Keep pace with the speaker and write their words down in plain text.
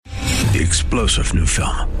the explosive new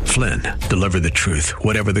film, Flynn, Deliver the Truth,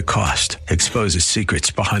 Whatever the Cost, exposes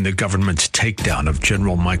secrets behind the government's takedown of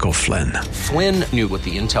General Michael Flynn. Flynn knew what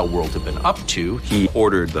the intel world had been up to. He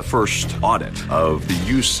ordered the first audit of the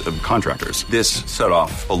use of contractors. This set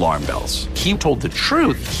off alarm bells. He told the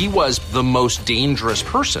truth. He was the most dangerous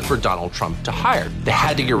person for Donald Trump to hire. They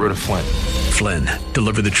had to get rid of Flynn. Flynn,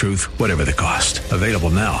 Deliver the Truth, Whatever the Cost. Available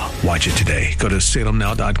now. Watch it today. Go to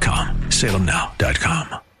salemnow.com.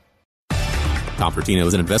 salemnow.com. Tom Fortino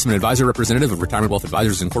is an investment advisor representative of Retirement Wealth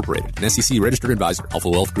Advisors Incorporated, an SEC-registered advisor. Alpha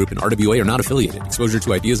Wealth Group and RWA are not affiliated. Exposure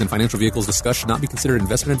to ideas and financial vehicles discussed should not be considered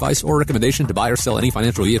investment advice or recommendation to buy or sell any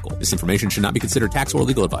financial vehicle. This information should not be considered tax or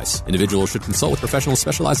legal advice. Individuals should consult with professionals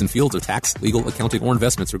specialized in fields of tax, legal, accounting, or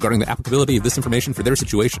investments regarding the applicability of this information for their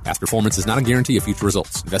situation. Past performance is not a guarantee of future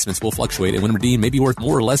results. Investments will fluctuate and when redeemed may be worth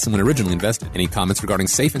more or less than when originally invested. Any comments regarding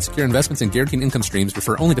safe and secure investments and guaranteed income streams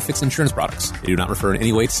refer only to fixed insurance products. They do not refer in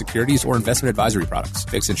any way to securities or investment advisory products.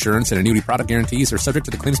 Fixed insurance and annuity product guarantees are subject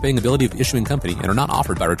to the claims-paying ability of the issuing company and are not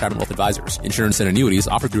offered by Retirement Wealth Advisors. Insurance and annuities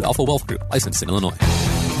offered through Alpha Wealth Group, licensed in Illinois.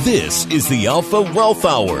 This is the Alpha Wealth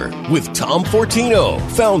Hour with Tom Fortino,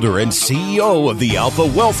 founder and CEO of the Alpha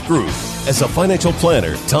Wealth Group. As a financial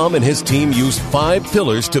planner, Tom and his team use 5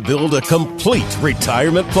 pillars to build a complete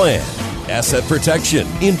retirement plan. Asset protection,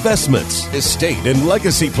 investments, estate and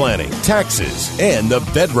legacy planning, taxes, and the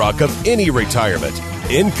bedrock of any retirement,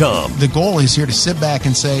 income. The goal is here to sit back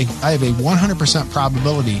and say, I have a 100%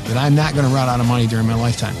 probability that I'm not going to run out of money during my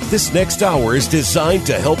lifetime. This next hour is designed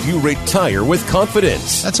to help you retire with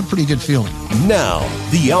confidence. That's a pretty good feeling. Now,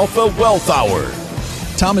 the Alpha Wealth Hour.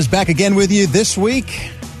 Tom is back again with you this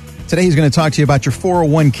week. Today he's going to talk to you about your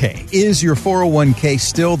 401k. Is your 401k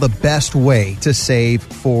still the best way to save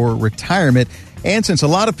for retirement? And since a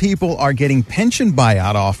lot of people are getting pension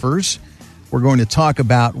buyout offers, we're going to talk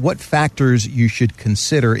about what factors you should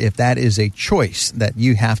consider if that is a choice that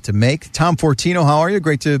you have to make. Tom Fortino, how are you?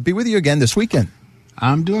 Great to be with you again this weekend.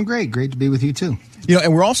 I'm doing great. Great to be with you too. You know,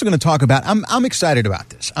 and we're also going to talk about, I'm excited about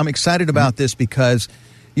this. I'm excited about this because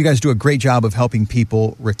you guys do a great job of helping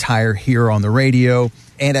people retire here on the radio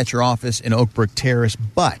and at your office in Oakbrook Terrace.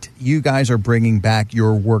 But you guys are bringing back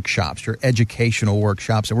your workshops, your educational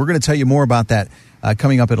workshops. And we're going to tell you more about that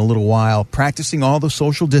coming up in a little while. Practicing all the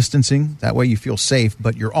social distancing. That way you feel safe,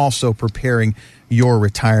 but you're also preparing your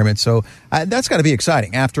retirement. So that's got to be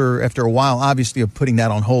exciting. After a while, obviously, of putting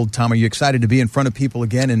that on hold, Tom, are you excited to be in front of people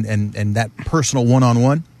again and that personal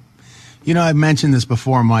one-on-one? You know, I've mentioned this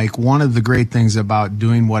before, Mike. One of the great things about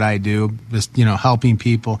doing what I do, just, helping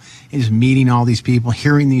people, is meeting all these people,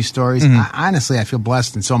 hearing these stories. Mm-hmm. Honestly, I feel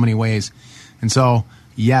blessed in so many ways. And so,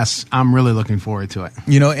 yes, I'm really looking forward to it.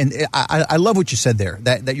 You know, and I love what you said there,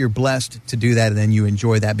 that you're blessed to do that and then you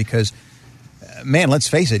enjoy that because, man, let's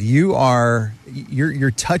face it, you're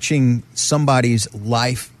touching somebody's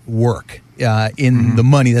life work in the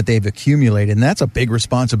money that they've accumulated, and that's a big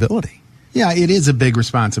responsibility. Yeah, it is a big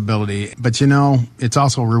responsibility, but it's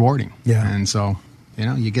also rewarding. Yeah. And so,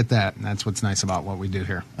 you get that. And that's what's nice about what we do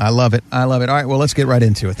here. I love it. All right, well, let's get right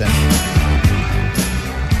into it then.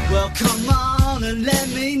 Well, come on and let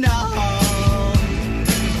me know.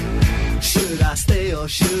 Should I stay or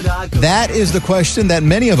should I go? That is the question that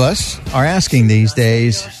many of us are asking these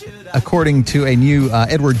days. According to a new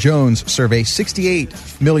Edward Jones survey, 68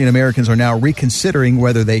 million Americans are now reconsidering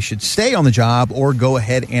whether they should stay on the job or go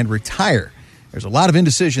ahead and retire. There's a lot of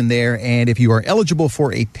indecision there, and if you are eligible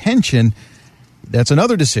for a pension, that's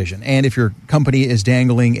another decision. And if your company is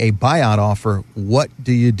dangling a buyout offer, what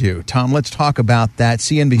do you do? Tom, let's talk about that.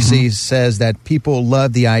 CNBC says that people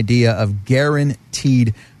love the idea of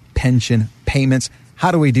guaranteed pension payments.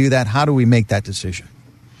 How do we do that? How do we make that decision?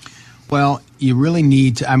 Well, you really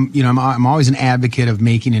need to. I'm always an advocate of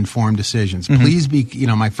making informed decisions. Mm-hmm. Please be.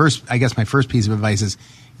 My first piece of advice is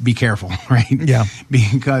be careful, right? Yeah.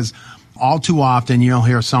 Because all too often you'll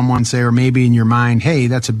hear someone say, or maybe in your mind, "Hey,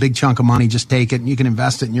 that's a big chunk of money. Just take it, and you can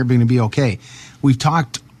invest it, and you're going to be okay." We've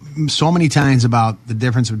talked so many times about the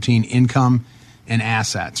difference between income and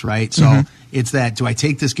assets, right? So it's that. Do I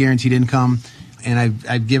take this guaranteed income? And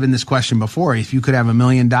I've given this question before. If you could have $1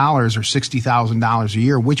 million or $60,000 a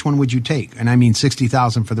year, which one would you take? And I mean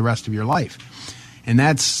 $60,000 for the rest of your life. And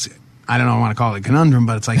that's, I don't know, I want to call it a conundrum,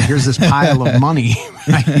 but it's like, here's this pile of money.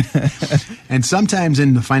 Right? And sometimes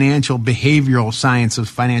in the behavioral science of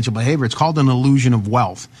financial behavior, it's called an illusion of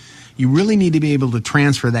wealth. You really need to be able to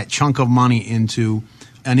transfer that chunk of money into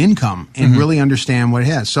an income and really understand what it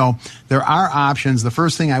has. So there are options. The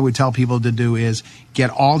first thing I would tell people to do is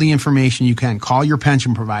get all the information you can. Call your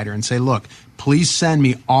pension provider and say, look, please send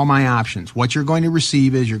me all my options. What you're going to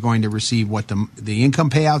receive is you're going to receive what the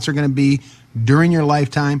income payouts are going to be during your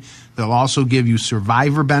lifetime. They'll also give you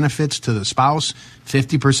survivor benefits to the spouse,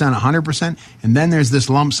 50%, 100%. And then there's this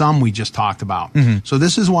lump sum we just talked about. So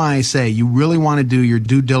this is why I say you really want to do your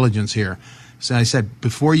due diligence here. So I said,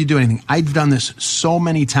 before you do anything, I've done this so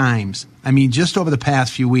many times. I mean, just over the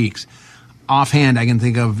past few weeks, offhand, I can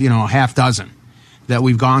think of, a half dozen that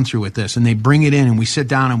we've gone through with this. And they bring it in and we sit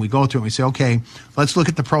down and we go through it and we say, okay, let's look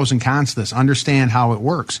at the pros and cons of this, understand how it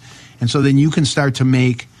works. And so then you can start to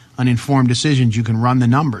make an informed decision. You can run the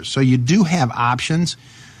numbers. So you do have options,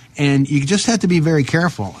 and you just have to be very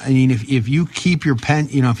careful. I mean, if you keep your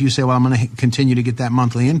if you say, well, I'm going to continue to get that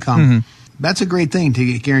monthly income, that's a great thing to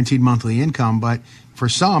get guaranteed monthly income. But for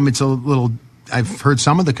some, it's a little, I've heard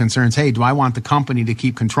some of the concerns, hey, do I want the company to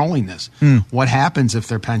keep controlling this? What happens if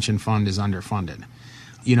their pension fund is underfunded?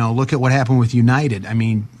 Look at what happened with United. I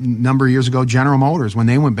mean, a number of years ago, General Motors, when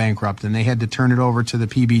they went bankrupt and they had to turn it over to the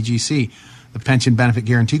PBGC, the Pension Benefit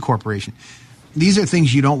Guarantee Corporation. These are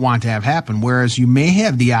things you don't want to have happen, whereas you may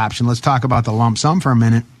have the option, let's talk about the lump sum for a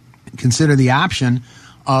minute, consider the option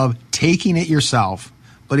of taking it yourself.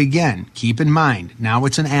 But again, keep in mind, now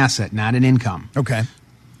it's an asset, not an income. Okay.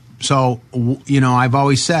 So, I've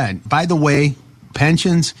always said, by the way,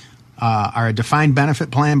 pensions are a defined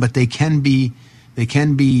benefit plan, but they can be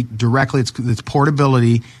directly, it's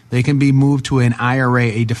portability. They can be moved to an IRA,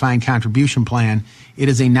 a defined contribution plan. It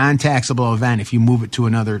is a non-taxable event if you move it to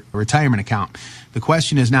another retirement account. The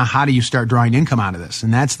question is now, how do you start drawing income out of this?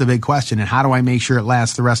 And that's the big question. And how do I make sure it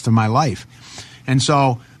lasts the rest of my life? And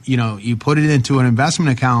so, you put it into an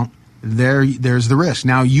investment account, there's the risk.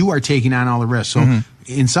 Now you are taking on all the risk. So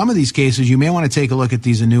in some of these cases, you may want to take a look at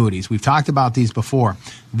these annuities. We've talked about these before.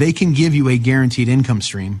 They can give you a guaranteed income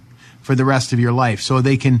stream for the rest of your life. So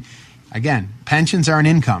they can, again, pensions are an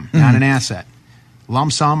income, not an asset.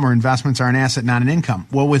 Lump sum or investments are an asset, not an income.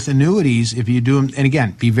 Well, with annuities, if you do them, and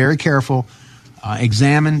again, be very careful,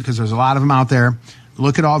 examine, because there's a lot of them out there,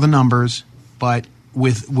 look at all the numbers, but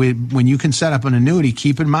with when you can set up an annuity,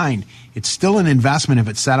 keep in mind, it's still an investment if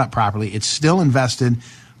it's set up properly. It's still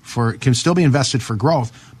can still be invested for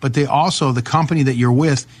growth, but the company that you're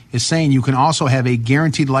with is saying you can also have a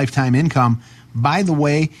guaranteed lifetime income. By the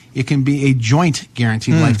way, it can be a joint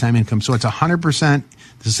guaranteed lifetime income. So it's 100%,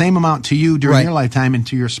 the same amount to you during your lifetime and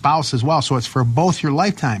to your spouse as well. So it's for both your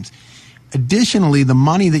lifetimes. Additionally, the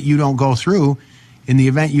money that you don't go through, in the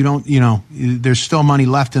event you don't, there's still money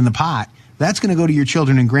left in the pot, that's going to go to your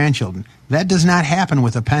children and grandchildren. That does not happen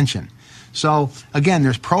with a pension. So again,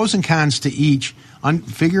 there's pros and cons to each.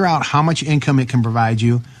 Figure out how much income it can provide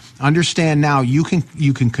you. Understand now you can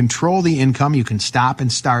control the income. You can stop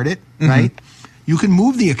and start it, right? You can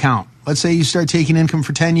move the account. Let's say you start taking income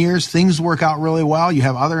for 10 years. Things work out really well. You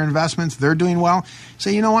have other investments. They're doing well.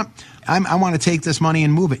 Say, you know what? I want to take this money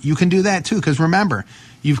and move it. You can do that too, because remember,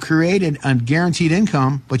 you've created a guaranteed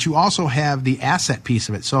income, but you also have the asset piece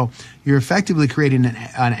of it. So you're effectively creating an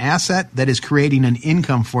asset that is creating an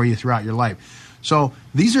income for you throughout your life. So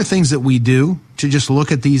these are things that we do to just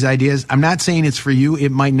look at these ideas. I'm not saying it's for you. It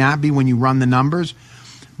might not be when you run the numbers.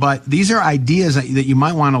 But these are ideas that you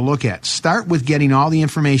might want to look at. Start with getting all the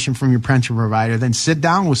information from your pension provider, then sit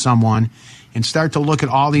down with someone and start to look at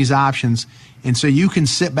all these options. And so you can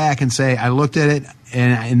sit back and say, I looked at it,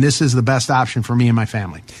 and this is the best option for me and my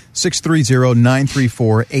family.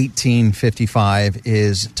 630-934-1855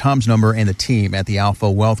 is Tom's number and the team at the Alpha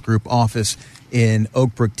Wealth Group office in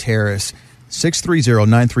Oak Brook Terrace.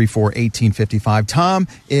 630-934-1855. Tom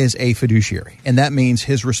is a fiduciary, and that means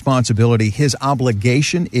his responsibility, his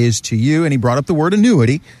obligation is to you, and he brought up the word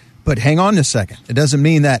annuity, but hang on a second. It doesn't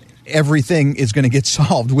mean that everything is going to get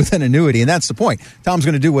solved with an annuity, and that's the point. Tom's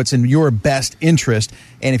going to do what's in your best interest,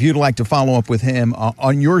 and if you'd like to follow up with him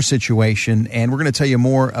on your situation, and we're going to tell you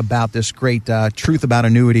more about this great Truth About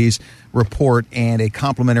Annuities report and a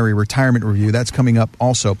complimentary retirement review. That's coming up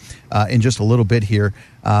also in just a little bit here.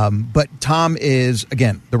 But Tom is,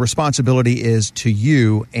 again, the responsibility is to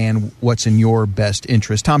you and what's in your best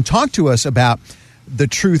interest. Tom, talk to us about the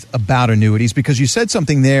truth about annuities, because you said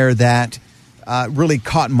something there that really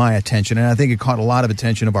caught my attention, and I think it caught a lot of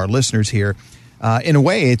attention of our listeners here. In a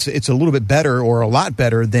way, it's a little bit better, or a lot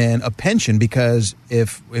better than a pension, because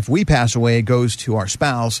if we pass away, it goes to our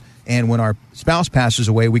spouse, and when our spouse passes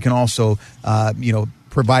away, we can also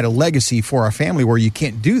provide a legacy for our family, where you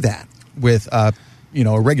can't do that with a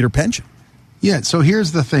regular pension. Yeah. So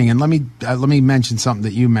here's the thing, and let me mention something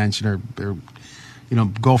that you mentioned, or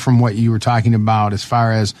go from what you were talking about as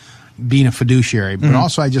far as being a fiduciary. But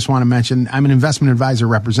also, I just want to mention I'm an investment advisor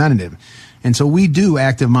representative. And so we do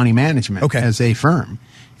active money management as a firm.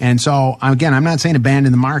 And so, again, I'm not saying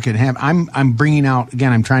abandon the market. I'm bringing out,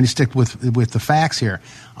 again, I'm trying to stick with the facts here.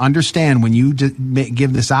 Understand when you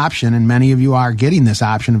give this option, and many of you are getting this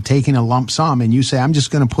option of taking a lump sum, and you say, I'm just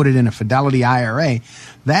going to put it in a Fidelity IRA,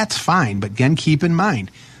 that's fine. But again, keep in mind,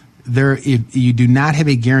 if you do not have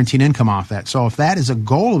a guaranteed income off that. So if that is a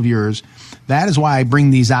goal of yours, that is why I bring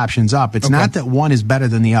these options up. It's not that one is better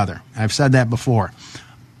than the other. I've said that before.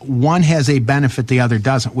 One has a benefit the other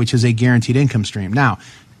doesn't, which is a guaranteed income stream. Now,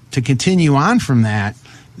 to continue on from that,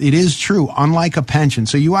 it is true, unlike a pension.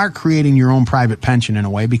 So you are creating your own private pension in a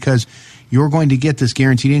way because you're going to get this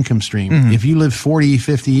guaranteed income stream. Mm-hmm. If you live 40,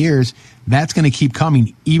 50 years, that's going to keep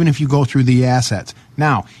coming even if you go through the assets.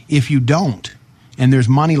 Now, if you don't, and there's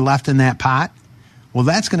money left in that pot, well,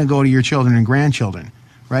 that's going to go to your children and grandchildren,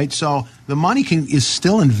 right? So the money is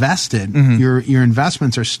still invested. Mm-hmm. Your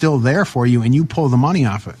investments are still there for you, and you pull the money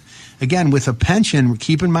off it. Again, with a pension,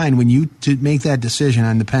 keep in mind when you make that decision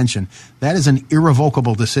on the pension, that is an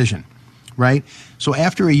irrevocable decision, right? So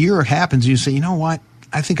after a year it happens, you say, you know what?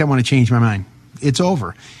 I think I want to change my mind. It's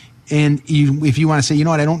over. And if you want to say, you know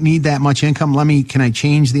what? I don't need that much income. Can I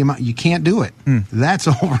change the amount? You can't do it. That's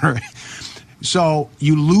over. So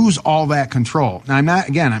you lose all that control. Now,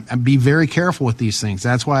 I be very careful with these things.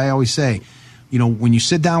 That's why I always say, when you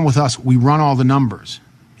sit down with us, we run all the numbers.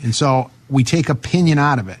 And so we take opinion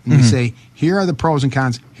out of it. And we say, here are the pros and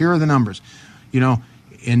cons. Here are the numbers.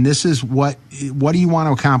 And this is what do you want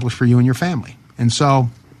to accomplish for you and your family? And so,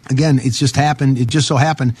 again, it just so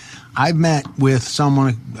happened, I've met with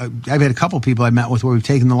someone, I've had a couple people I've met with where we've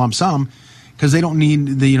taken the lump sum because they don't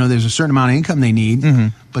need there's a certain amount of income they need,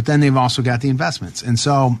 but then they've also got the investments. And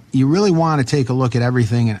so you really want to take a look at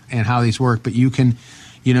everything and how these work, but you can,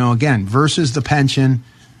 again, versus the pension,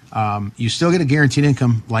 you still get a guaranteed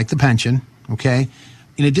income like the pension, okay?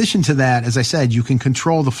 In addition to that, as I said, you can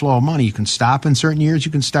control the flow of money. You can stop in certain years.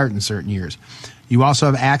 You can start in certain years. You also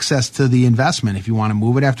have access to the investment. If you want to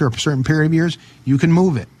move it after a certain period of years, you can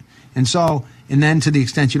move it. And then to the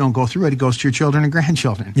extent you don't go through it, it goes to your children and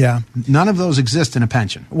grandchildren. Yeah. None of those exist in a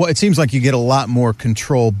pension. Well, it seems like you get a lot more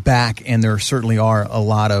control back, and there certainly are a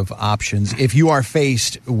lot of options. If you are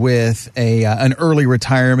faced with an early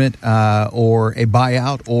retirement or a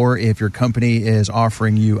buyout, or if your company is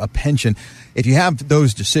offering you a pension, if you have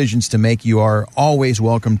those decisions to make, you are always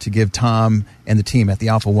welcome to give Tom and the team at the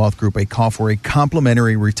Alpha Wealth Group a call for a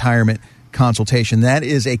complimentary retirement consultation. That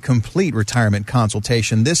is a complete retirement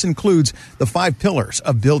consultation. This includes the 5 pillars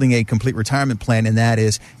of building a complete retirement plan, and that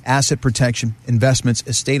is asset protection, investments,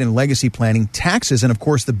 estate and legacy planning, taxes, and of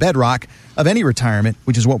course the bedrock of any retirement,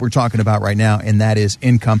 which is what we're talking about right now, and that is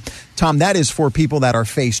income. Tom, that is for people that are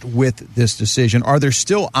faced with this decision. Are there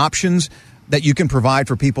still options that you can provide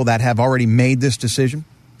for people that have already made this decision?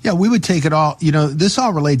 Yeah, we would take it all. This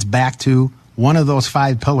all relates back to one of those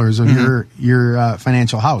 5 pillars of your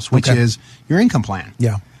financial house, which is your income plan.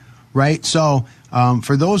 Yeah. Right? So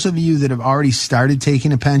for those of you that have already started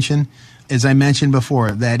taking a pension, as I mentioned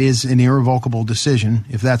before, that is an irrevocable decision,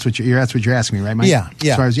 if that's what you're asking me, right, Mike? Yeah.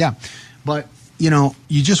 As far as, But, you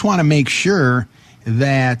just want to make sure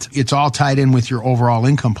that it's all tied in with your overall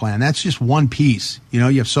income plan. That's just one piece. You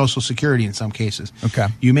have Social Security in some cases. Okay.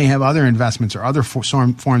 You may have other investments or other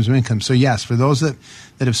forms of income. So yes, for those that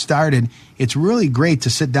have started, it's really great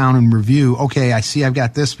to sit down and review, okay, I see I've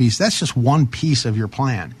got this piece. That's just one piece of your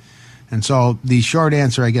plan. And so the short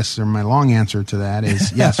answer, I guess, or my long answer to that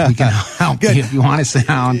is, yes, we can help you if you want to sit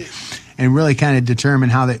down and really kind of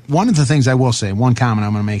determine how that. One of the things I will say, one comment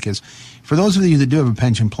I'm going to make is, for those of you that do have a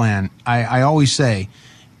pension plan, I always say,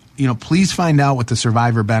 please find out what the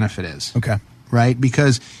survivor benefit is. Okay. Right?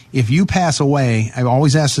 Because if you pass away, I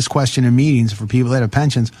always ask this question in meetings for people that have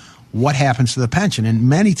pensions, what happens to the pension? And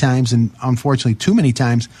many times, and unfortunately too many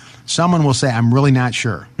times, someone will say, I'm really not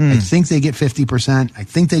sure. I think they get 50%. I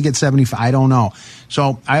think they get 75%. I don't know.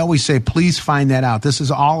 So I always say, please find that out. This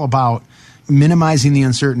is all about minimizing the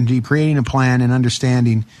uncertainty, creating a plan, and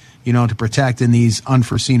understanding to protect in these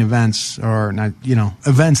unforeseen events, or not,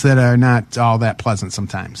 events that are not all that pleasant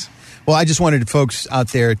sometimes. Well, I just wanted folks out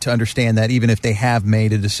there to understand that even if they have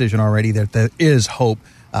made a decision already, that there is hope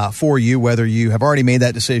for you, whether you have already made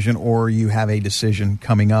that decision or you have a decision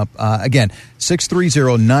coming up. Again,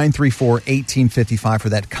 630-934-1855 for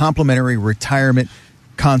that complimentary retirement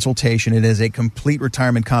consultation. It is a complete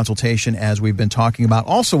retirement consultation, as we've been talking about.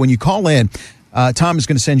 Also, when you call in, Tom is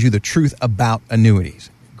going to send you the truth about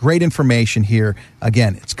annuities. Great information here.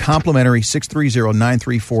 Again, it's complimentary,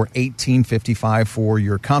 630-934-1855 for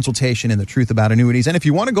your consultation and the truth about annuities. And if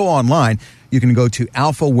you want to go online, you can go to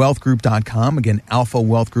alphawealthgroup.com. Again,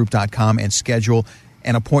 alphawealthgroup.com, and schedule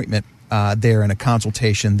an appointment there and a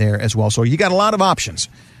consultation there as well. So you got a lot of options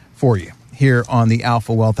for you here on the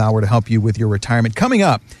Alpha Wealth Hour to help you with your retirement. Coming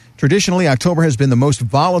up, traditionally, October has been the most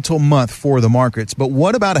volatile month for the markets. But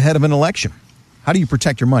what about ahead of an election? How do you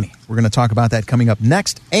protect your money? We're going to talk about that coming up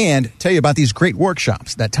next and tell you about these great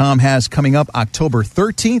workshops that Tom has coming up October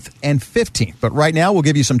 13th and 15th. But right now, we'll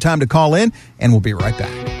give you some time to call in, and we'll be right back.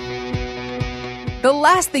 The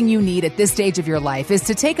last thing you need at this stage of your life is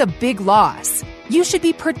to take a big loss. You should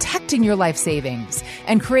be protecting your life savings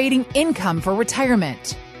and creating income for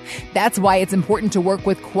retirement. That's why it's important to work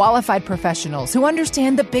with qualified professionals who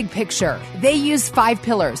understand the big picture. They use 5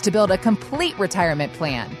 pillars to build a complete retirement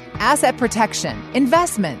plan: asset protection,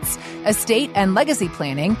 investments, estate and legacy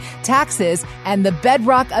planning, taxes, and the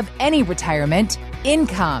bedrock of any retirement,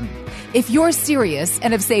 income. If you're serious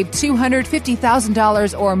and have saved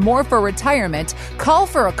 $250,000 or more for retirement, call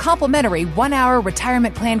for a complimentary 1-hour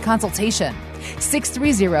retirement plan consultation.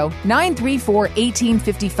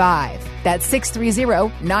 630-934-1855. That's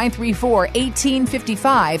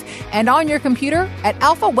 630-934-1855 and on your computer at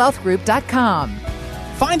alphawealthgroup.com.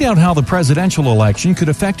 Find out how the presidential election could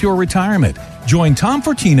affect your retirement. Join Tom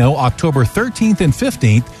Fortino October 13th and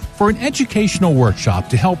 15th for an educational workshop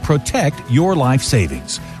to help protect your life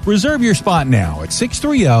savings. Reserve your spot now at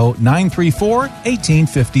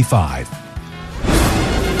 630-934-1855.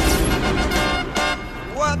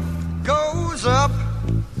 What goes up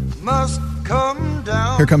must come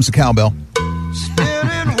down. Here comes the cowbell.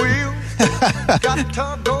 Spinning wheel, got to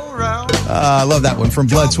go round. I love that one from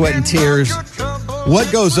Blood, Sweat, and Tears.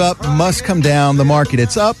 What goes up must come down. The market,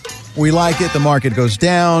 it's up. We like it. The market goes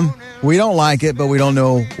down. We don't like it, but we don't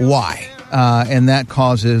know why. And that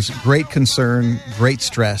causes great concern, great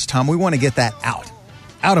stress. Tom, we want to get that out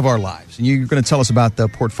of our lives. And you're going to tell us about the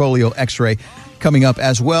Portfolio X-ray coming up,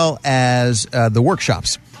 as well as the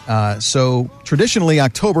workshops. So traditionally,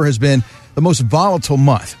 October has been the most volatile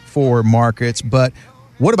month for markets, but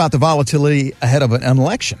what about the volatility ahead of an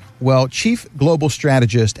election? Well, Chief Global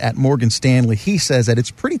Strategist at Morgan Stanley, he says that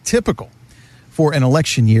it's pretty typical for an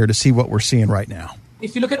election year to see what we're seeing right now.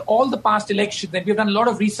 If you look at all the past elections, and we've done a lot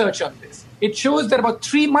of research on this, it shows that about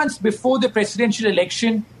 3 months before the presidential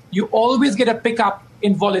election, you always get a pickup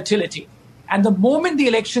in volatility. And the moment the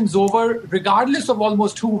election's over, regardless of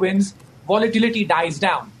almost who wins, volatility dies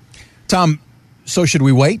down. Tom, so should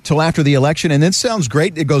we wait till after the election? And it sounds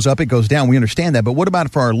great. It goes up, it goes down. We understand that. But what about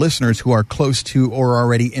for our listeners who are close to or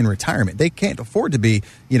already in retirement? They can't afford to be,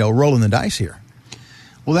 rolling the dice here.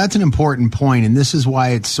 Well, that's an important point, and this is why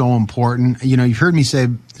it's so important. You've heard me say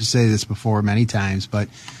this before many times, but,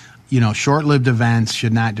 short-lived events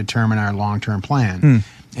should not determine our long-term plan.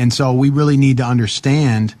 And so we really need to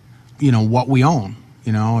understand, what we own.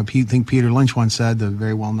 I think Peter Lynch once said, the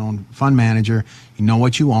very well-known fund manager, you know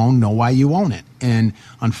what you own, know why you own it. And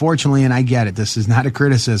unfortunately, and I get it, this is not a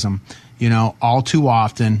criticism, all too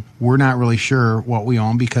often we're not really sure what we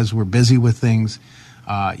own because we're busy with things.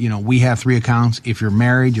 We have 3 accounts. If you're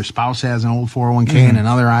married, your spouse has an old 401k and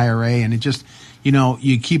another IRA, and it just,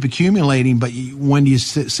 you keep accumulating. But when do you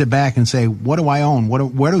sit back and say, what do I own?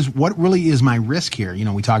 What really is my risk here?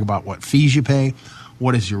 We talk about what fees you pay.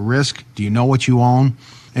 What is your risk? Do you know what you own?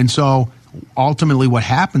 And so ultimately what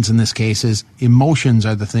happens in this case is emotions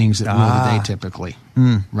are the things that rule the day typically,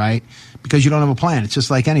 right? Because you don't have a plan. It's just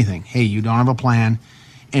like anything. Hey, you don't have a plan.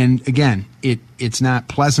 And again, it's not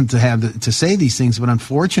pleasant to say these things, but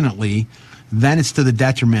unfortunately, then it's to the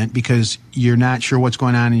detriment because you're not sure what's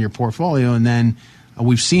going on in your portfolio. And then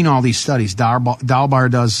we've seen all these studies. Dalbar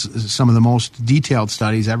does some of the most detailed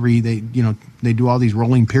studies. They do all these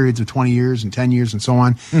rolling periods of 20 years and 10 years and so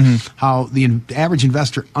on. How the average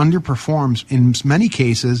investor underperforms in many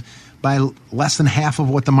cases by less than half of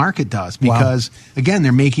what the market does because, again,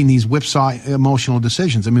 they're making these whipsaw emotional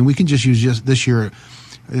decisions. I mean, we can just use this year.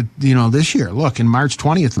 This year, look, in March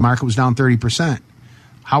 20th, the market was down 30%.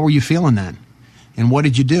 How were you feeling then? And what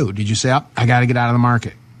did you do? Did you say, I got to get out of the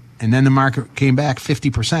market? And then the market came back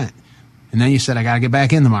 50%. And then you said, I got to get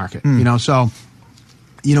back in the market. So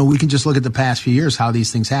we can just look at the past few years, how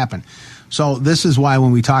these things happen. So this is why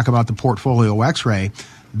when we talk about the Portfolio X-ray,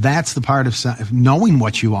 that's the part of knowing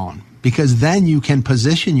what you own. Because then you can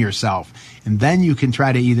position yourself and then you can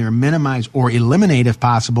try to either minimize or eliminate, if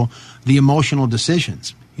possible, the emotional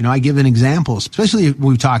decisions. I give an example, especially if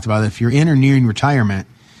we've talked about it, if you're in or nearing retirement,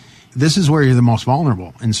 this is where you're the most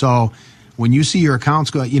vulnerable. And so when you see your accounts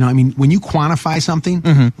go, when you quantify something,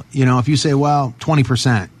 if you say, well,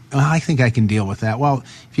 20%, I think I can deal with that. Well,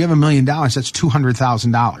 if you have $1 million, that's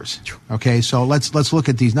 $200,000. Okay, so let's look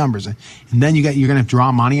at these numbers. And then you're going to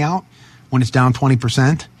draw money out when it's down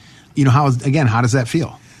 20%. How does that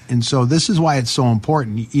feel? And so this is why it's so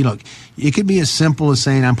important. You know, it could be as simple as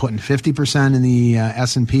saying I'm putting 50% in the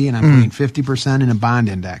S&P and I'm putting 50% in a bond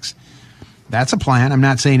index. That's a plan. I'm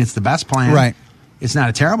not saying it's the best plan. Right. It's not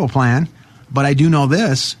a terrible plan, but I do know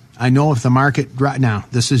this. I know if the market now,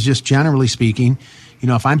 this is just generally speaking, you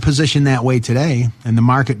know, if I'm positioned that way today and the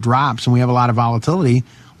market drops and we have a lot of volatility,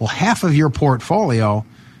 well, half of your portfolio,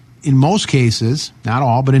 in most cases, not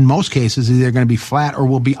all, but in most cases, is either going to be flat or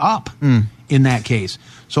will be up in that case.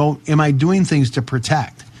 So am I doing things to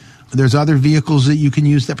protect? There's other vehicles that you can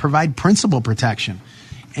use that provide principal protection.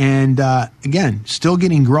 And again, still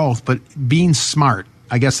getting growth, but being smart.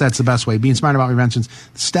 I guess that's the best way, being smart about inventions.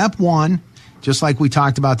 Step one, just like we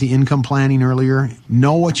talked about the income planning earlier,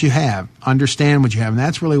 know what you have, understand what you have. And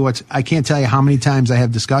that's really I can't tell you how many times I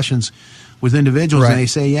have discussions with individuals and they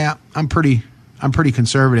say, yeah, I'm pretty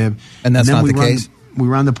conservative. And that's not the case? We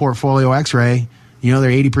run the portfolio x-ray, you know,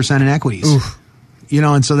 they're 80% in equities. Oof. You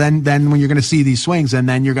know, and so then when you're going to see these swings and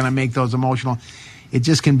then you're going to make those emotional, it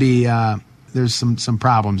just can be, there's some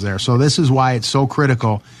problems there. So this is why it's so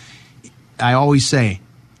critical. I always say,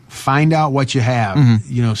 find out what you have,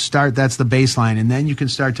 you know, that's the baseline, and then you can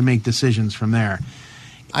start to make decisions from there.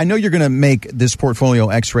 I know you're going to make this portfolio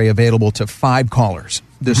x-ray available to 5 callers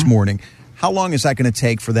this morning. How long is that going to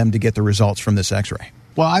take for them to get the results from this x-ray?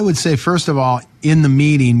 Well, I would say, first of all, in the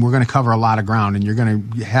meeting, we're going to cover a lot of ground, and you're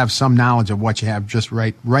going to have some knowledge of what you have just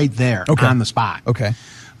right there on the spot. Okay.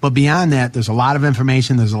 But beyond that, there's a lot of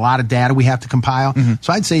information. There's a lot of data we have to compile.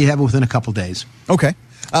 So I'd say you have it within a couple days. Okay.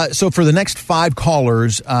 So for the next 5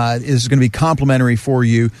 callers, this is going to be complimentary for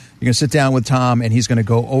you. You're going to sit down with Tom, and he's going to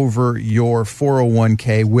go over your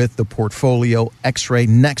 401k with the portfolio x-ray.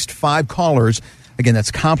 Next 5 callers. Again,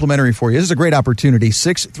 that's complimentary for you. This is a great opportunity.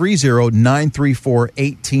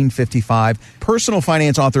 630-934-1855. Personal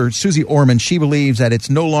finance author Susie Orman, she believes that it's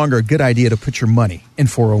no longer a good idea to put your money in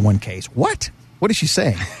 401ks. What? What is she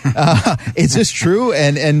saying? Is this true?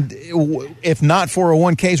 And if not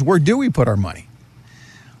 401ks, where do we put our money?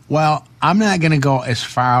 Well, I'm not going to go as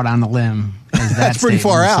far out on the limb as that. That's pretty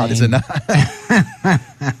far out, is it not?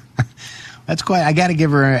 That's quite. I got to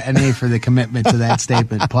give her an A for the commitment to that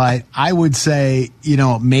statement. But I would say, you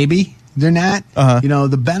know, maybe they're not. You know,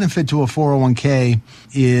 the benefit to a 401k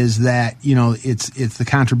is that, you know, it's the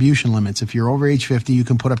contribution limits. If you're over age 50, you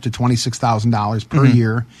can put up to $26,000 per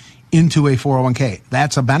year into a 401k.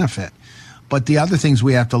 That's a benefit. But the other things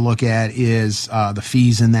we have to look at is the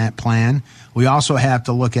fees in that plan. We also have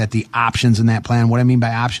to look at the options in that plan. What I mean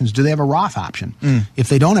by options, do they have a Roth option? If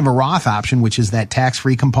they don't have a Roth option, which is that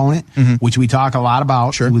tax-free component, which we talk a lot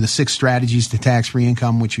about, with the 6 strategies to tax-free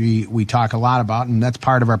income, which we talk a lot about, and that's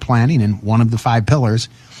part of our planning and one of the 5 pillars.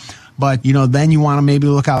 But, you know, then you want to maybe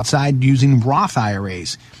look outside using Roth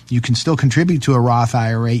IRAs. You can still contribute to a Roth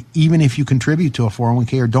IRA, even if you contribute to a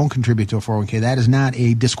 401k or don't contribute to a 401k. That is not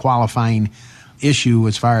a disqualifying issue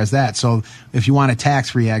as far as that. So if you want a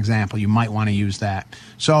tax-free example, you might want to use that.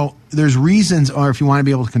 So there's reasons, or if you want to be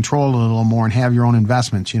able to control it a little more and have your own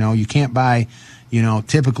investments, you know, you can't buy, you know,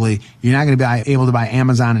 typically you're not going to be able to buy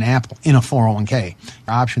Amazon and Apple in a 401k.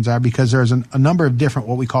 Options are because there's a number of different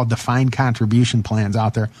what we call defined contribution plans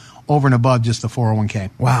out there over and above just the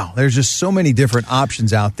 401k. Wow, there's just so many different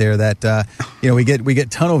options out there that you know, we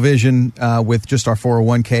get tunnel vision with just our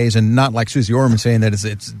 401ks, and not like Susie Orman saying that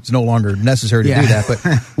it's no longer necessary to do that. But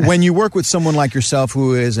when you work with someone like yourself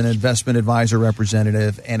who is an investment advisor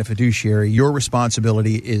representative and a fiduciary, your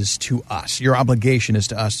responsibility is to us. Your obligation is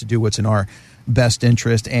to us to do what's in our best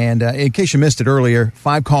interest. And in case you missed it earlier,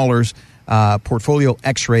 5 callers, portfolio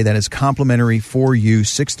x-ray that is complimentary for you,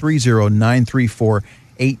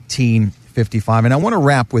 630-934-1855. And I want to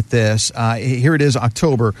wrap with this. Here it is,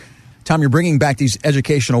 October. Tom, you're bringing back these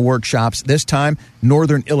educational workshops, this time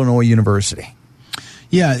Northern Illinois University.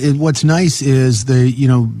 Yeah, what's nice is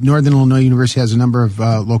Northern Illinois University has a number of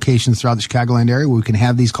locations throughout the Chicagoland area where we can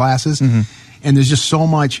have these classes. And there's just so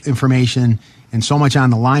much information and so much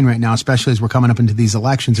on the line right now, especially as we're coming up into these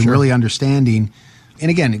elections and really understanding. And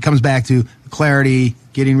again, it comes back to clarity,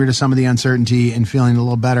 getting rid of some of the uncertainty, and feeling a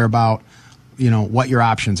little better about, you know, what your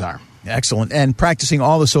options are. Excellent. And practicing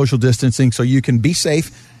all the social distancing so you can be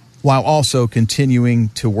safe while also continuing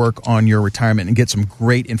to work on your retirement and get some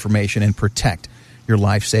great information and protect your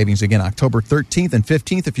life savings. Again, October 13th and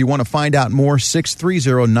 15th. If you want to find out more,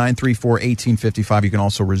 630-934-1855. You can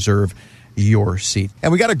also reserve your seat. And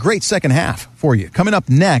we got a great second half for you. Coming up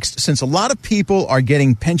next, since a lot of people are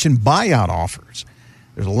getting pension buyout offers,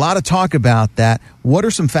 there's a lot of talk about that. What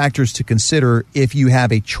are some factors to consider if you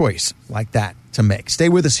have a choice like that to make? Stay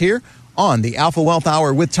with us here on the Alpha Wealth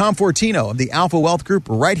Hour with Tom Fortino of the Alpha Wealth Group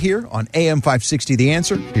right here on AM 560 The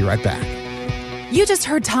Answer. Be right back. You just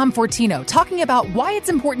heard Tom Fortino talking about why it's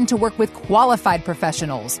important to work with qualified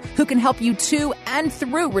professionals who can help you to and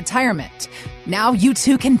through retirement. Now you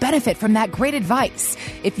too can benefit from that great advice.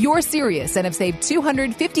 If you're serious and have saved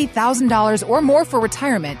 $250,000 or more for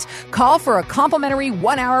retirement, call for a complimentary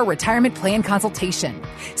 1-hour retirement plan consultation.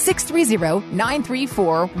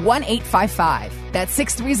 630-934-1855. That's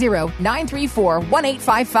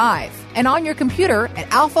 630-934-1855. And on your computer at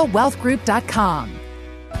alphawealthgroup.com.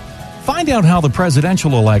 Find out how the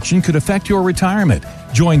presidential election could affect your retirement.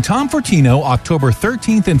 Join Tom Fortino October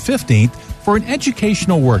 13th and 15th for an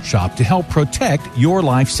educational workshop to help protect your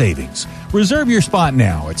life savings. Reserve your spot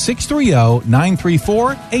now at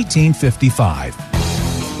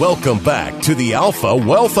 630-934-1855. Welcome back to the Alpha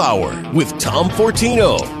Wealth Hour with Tom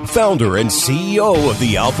Fortino, founder and CEO of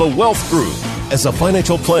the Alpha Wealth Group. As a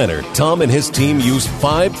financial planner, Tom and his team use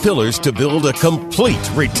 5 pillars to build a complete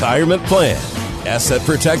retirement plan. Asset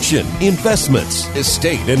protection, investments,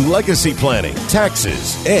 estate and legacy planning,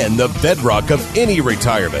 taxes, and the bedrock of any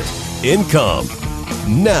retirement, income.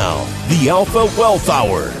 Now, the Alpha Wealth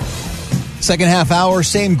Hour. Second half hour,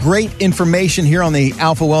 same great information here on the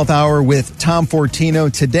Alpha Wealth Hour with Tom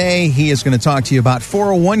Fortino. Today, he is going to talk to you about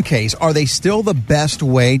 401ks. Are they still the best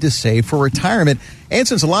way to save for retirement? And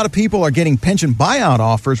since a lot of people are getting pension buyout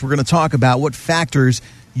offers, we're going to talk about what factors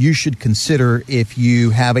you should consider if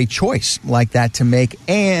you have a choice like that to make.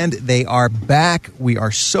 And they are back. We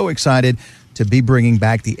are so excited to be bringing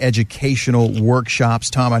back the educational workshops.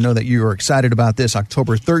 Tom, I know that you are excited about this,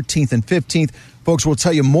 October 13th and 15th. Folks, we'll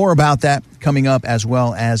tell you more about that coming up, as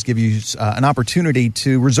well as give you an opportunity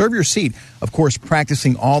to reserve your seat. Of course,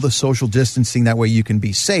 practicing all the social distancing. That way you can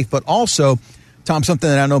be safe. But also, Tom, something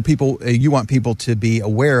that I know you want people to be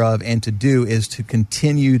aware of and to do is to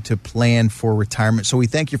continue to plan for retirement. So we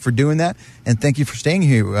thank you for doing that, and thank you for staying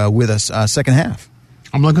here with us second half.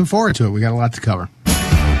 I'm looking forward to it. We got a lot to cover.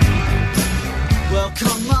 Well,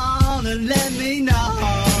 come on and let me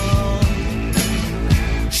know.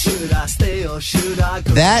 Should I stay or should I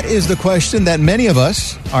go? That is the question that many of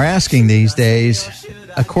us are asking these days.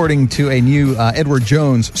 According to a new Edward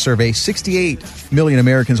Jones survey, 68 million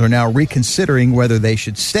Americans are now reconsidering whether they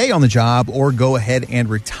should stay on the job or go ahead and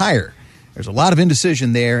retire. There's a lot of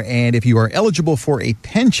indecision there, and if you are eligible for a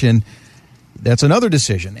pension, that's another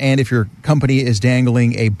decision. And if your company is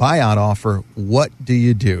dangling a buyout offer, what do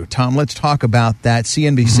you do? Tom, let's talk about that.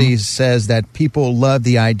 CNBC says that people love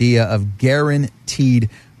the idea of guaranteed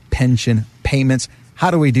pension payments.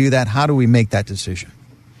 How do we do that? How do we make that decision?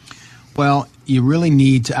 Well, you really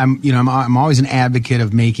need to. I'm always an advocate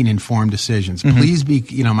of making informed decisions. Please be.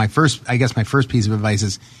 My first piece of advice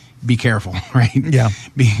is be careful, right? Yeah.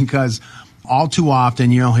 Because all too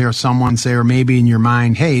often you'll hear someone say, or maybe in your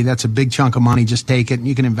mind, "Hey, that's a big chunk of money. Just take it, and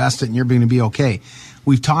you can invest it, and you're going to be okay."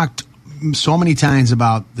 We've talked so many times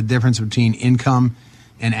about the difference between income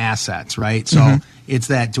and assets, right? So it's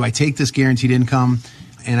that: do I take this guaranteed income?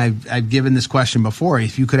 And I've given this question before.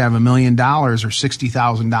 If you could have $1 million or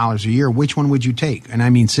 $60,000 a year, which one would you take? And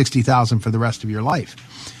I mean $60,000 for the rest of your life.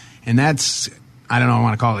 And that's, I don't know, I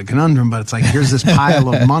want to call it a conundrum, but it's like, here's this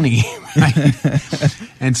pile of money. Right?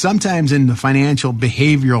 And sometimes in the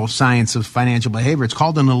behavioral science of financial behavior, it's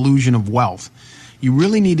called an illusion of wealth. You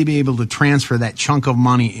really need to be able to transfer that chunk of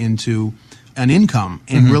money into an income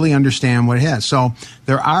and really understand what it has. So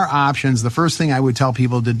there are options. The first thing I would tell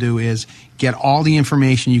people to do is get all the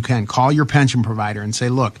information you can. Call your pension provider and say,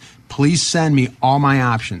 look, please send me all my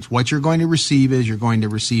options. What you're going to receive is you're going to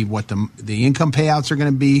receive what the income payouts are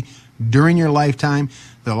going to be during your lifetime.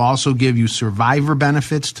 They'll also give you survivor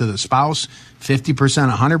benefits to the spouse,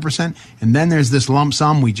 50%, 100%. And then there's this lump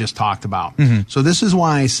sum we just talked about. So this is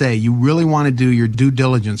why I say you really want to do your due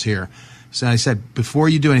diligence here. So I said, before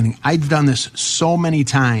you do anything, I've done this so many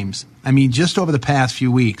times. I mean, just over the past few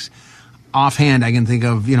weeks, offhand, I can think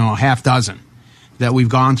of, a half dozen that we've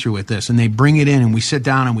gone through with this. And they bring it in and we sit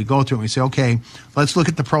down and we go through it and we say, okay, let's look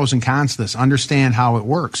at the pros and cons of this, understand how it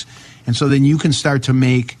works. And so then you can start to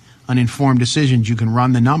make an informed decision. You can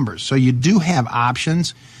run the numbers. So you do have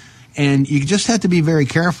options. And you just have to be very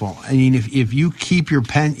careful. I mean, if you keep your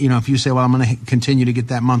if you say, well, I'm going to continue to get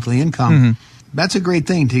that monthly income, that's a great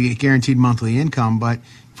thing to get guaranteed monthly income. But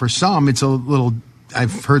for some, it's a little,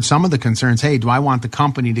 I've heard some of the concerns, hey, do I want the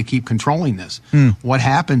company to keep controlling this? What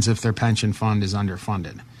happens if their pension fund is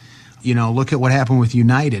underfunded? Look at what happened with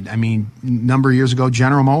United. I mean, a number of years ago,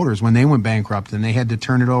 General Motors, when they went bankrupt and they had to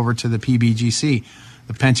turn it over to the PBGC,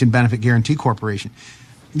 the Pension Benefit Guaranty Corporation.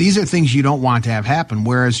 These are things you don't want to have happen,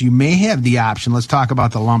 whereas you may have the option. Let's talk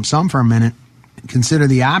about the lump sum for a minute. Consider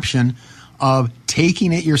the option of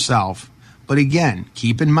taking it yourself. But again,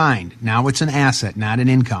 keep in mind, now it's an asset, not an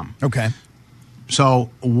income. Okay. So,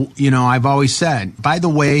 I've always said, by the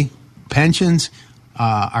way, pensions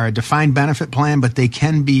are a defined benefit plan, but they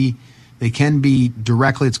can be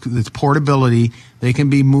directly, it's portability. They can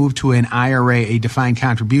be moved to an IRA, a defined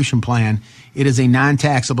contribution plan. It is a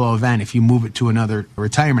non-taxable event if you move it to another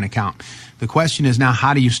retirement account. The question is now,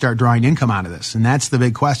 how do you start drawing income out of this? And that's the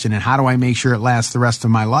big question. And how do I make sure it lasts the rest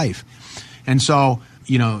of my life? And so,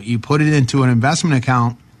 you put it into an investment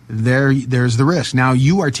account, there's the risk. Now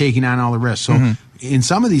you are taking on all the risk. So in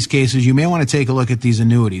some of these cases, you may want to take a look at these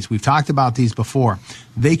annuities. We've talked about these before.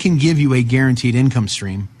 They can give you a guaranteed income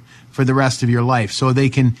stream for the rest of your life. So they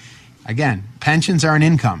can, again, pensions are an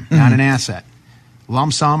income, not an asset.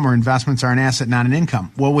 Lump sum or investments are an asset, not an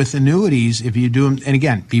income. Well, with annuities, if you do them, and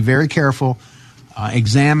again, be very careful,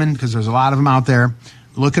 examine, because there's a lot of them out there,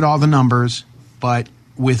 look at all the numbers, but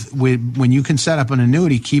with when you can set up an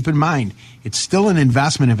annuity, keep in mind, it's still an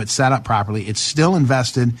investment if it's set up properly. It's still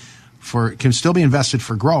can still be invested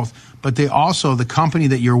for growth, but the company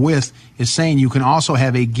that you're with is saying you can also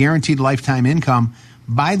have a guaranteed lifetime income.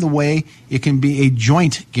 By the way, it can be a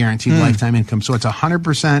joint guaranteed lifetime income. So it's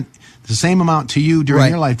 100%, the same amount to you during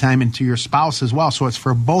your lifetime and to your spouse as well. So it's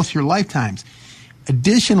for both your lifetimes.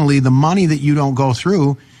 Additionally, the money that you don't go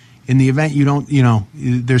through, in the event you don't,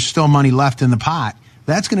 there's still money left in the pot,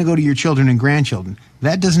 that's going to go to your children and grandchildren.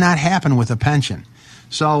 That does not happen with a pension.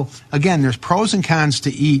 So again, there's pros and cons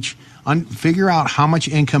to each. Figure out how much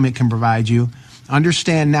income it can provide you.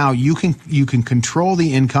 Understand now you can control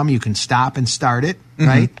the income. You can stop and start it,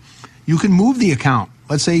 right? You can move the account.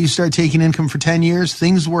 Let's say you start taking income for 10 years.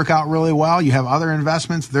 Things work out really well. You have other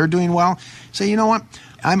investments. They're doing well. Say, you know what?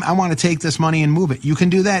 I want to take this money and move it. You can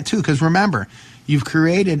do that too, because remember, you've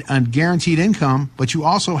created a guaranteed income, but you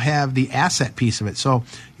also have the asset piece of it. So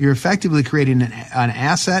you're effectively creating an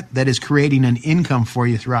asset that is creating an income for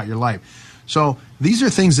you throughout your life. So these are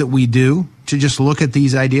things that we do to just look at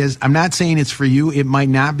these ideas. I'm not saying it's for you. It might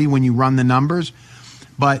not be when you run the numbers,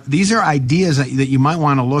 but these are ideas that you might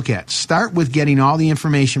want to look at. Start with getting all the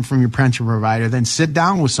information from your pension provider, then sit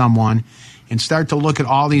down with someone and start to look at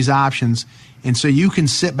all these options. And so you can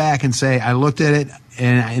sit back and say, I looked at it,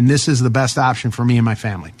 and this is the best option for me and my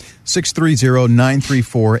family.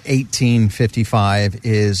 630-934-1855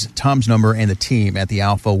 is Tom's number and the team at the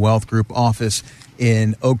Alpha Wealth Group office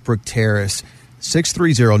in Oak Brook Terrace.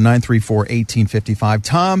 630-934-1855.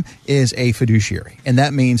 Tom is a fiduciary, and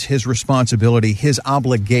that means his responsibility, his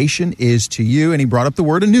obligation is to you. And he brought up the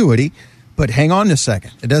word annuity, but hang on a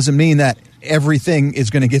second. It doesn't mean that everything is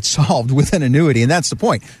going to get solved with an annuity, and that's the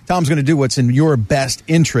point. Tom's going to do what's in your best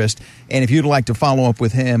interest, and if you'd like to follow up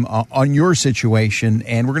with him on your situation,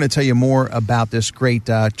 and we're going to tell you more about this great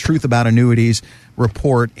Truth About Annuities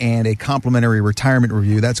report and a complimentary retirement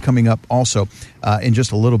review. That's coming up also in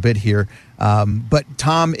just a little bit here. But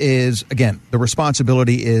Tom is, again, the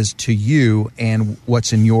responsibility is to you and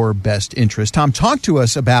what's in your best interest. Tom, talk to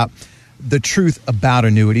us about the truth about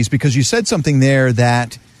annuities, because you said something there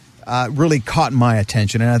that really caught my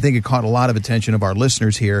attention, and I think it caught a lot of attention of our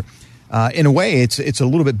listeners here. In a way, it's a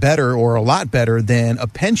little bit better, or a lot better than a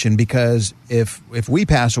pension, because if we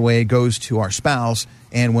pass away, it goes to our spouse,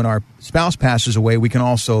 and when our spouse passes away, we can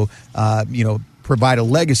also provide a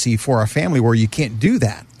legacy for our family, where you can't do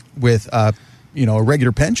that with a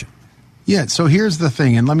regular pension. Yeah. So here's the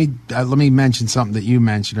thing, and let me mention something that you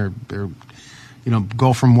mentioned, or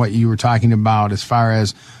go from what you were talking about as far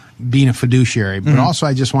as being a fiduciary, but also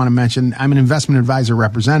I just want to mention I'm an investment advisor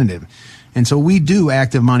representative. And so we do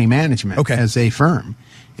active money management as a firm.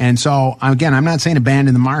 And so, again, I'm not saying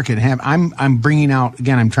abandon the market. I'm bringing out,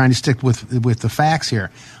 again, I'm trying to stick with the facts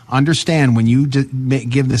here. Understand, when you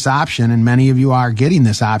give this option, and many of you are getting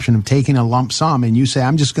this option of taking a lump sum, and you say,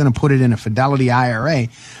 I'm just going to put it in a Fidelity IRA,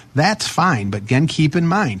 that's fine. But again, keep in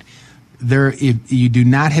mind, if you do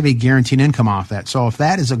not have a guaranteed income off that. So if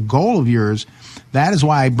that is a goal of yours, that is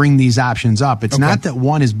why I bring these options up. It's not that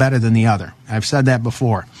one is better than the other. I've said that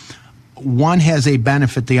before. One has a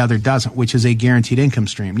benefit the other doesn't, which is a guaranteed income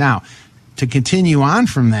stream. Now, to continue on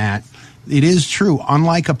from that, it is true,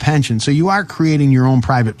 unlike a pension. So you are creating your own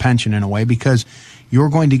private pension in a way, because you're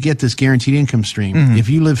going to get this guaranteed income stream. If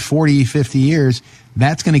you live 40, 50 years,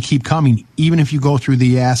 that's going to keep coming, even if you go through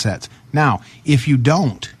the assets. Now, if you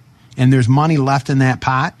don't, and there's money left in that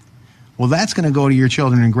pot, well, that's going to go to your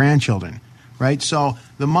children and grandchildren, right? So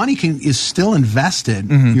the money is still invested.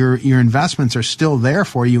 Your investments are still there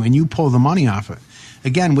for you, and you pull the money off it.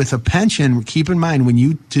 Again, with a pension, keep in mind, when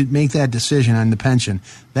you make that decision on the pension,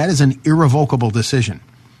 that is an irrevocable decision,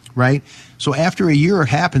 right? So after a year it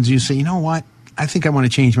happens, you say, you know what? I think I want to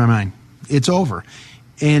change my mind. It's over.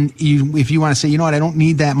 And if you want to say, you know what, I don't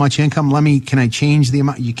need that much income, can I change the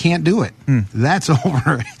amount? You can't do it. That's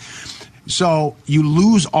over. So you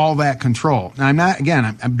lose all that control. Now,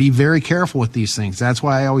 I'm be very careful with these things. That's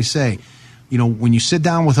why I always say, when you sit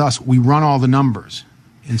down with us, we run all the numbers.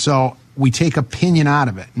 And so we take opinion out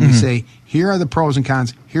of it. And we say, here are the pros and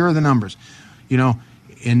cons. Here are the numbers.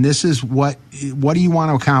 And this is what do you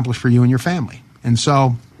want to accomplish for you and your family? And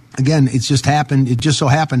so, again, it just so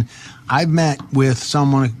happened, I've met with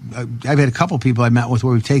someone, I've had a couple of people I've met with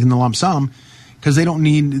where we've taken the lump sum because they don't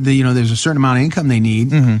need there's a certain amount of income they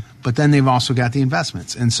need, but then they've also got the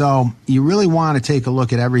investments. And so you really want to take a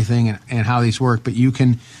look at everything and how these work, but you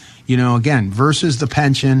can, again, versus the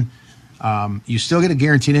pension, you still get a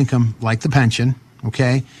guaranteed income like the pension,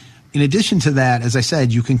 okay? In addition to that, as I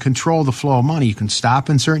said, you can control the flow of money. You can stop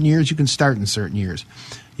in certain years, you can start in certain years.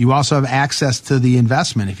 You also have access to the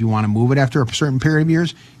investment. If you want to move it after a certain period of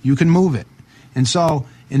years, you can move it.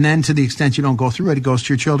 And then to the extent you don't go through it, it goes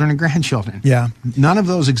to your children and grandchildren. Yeah. None of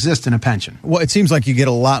those exist in a pension. Well, it seems like you get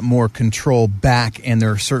a lot more control back, and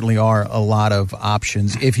there certainly are a lot of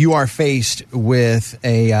options. If you are faced with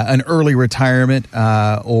an early retirement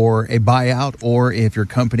or a buyout, or if your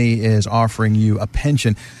company is offering you a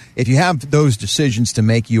pension, if you have those decisions to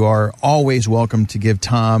make, you are always welcome to give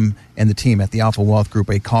Tom and the team at the Alpha Wealth Group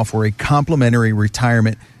a call for a complimentary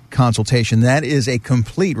retirement consultation. That is a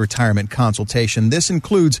complete retirement consultation. This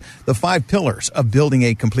includes the 5 pillars of building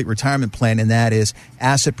a complete retirement plan, and that is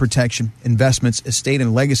asset protection, investments, estate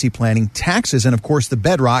and legacy planning, taxes, and of course the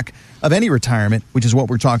bedrock of any retirement, which is what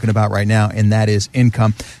we're talking about right now, and that is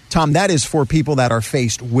income. Tom, that is for people that are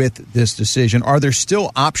faced with this decision. Are there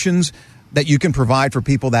still options that you can provide for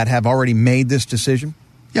people that have already made this decision?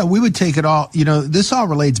 Yeah, we would take it all. This all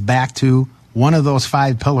relates back to one of those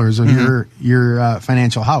 5 pillars of your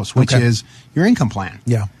financial house, which is your income plan.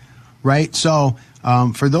 Yeah. Right? So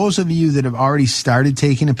for those of you that have already started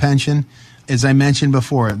taking a pension, as I mentioned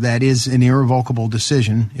before, that is an irrevocable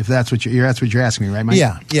decision, if that's what you're asking me, right, Mike?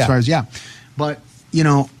 Yeah. As far as, But,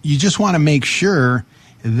 you just want to make sure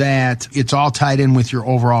that it's all tied in with your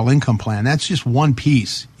overall income plan. That's just one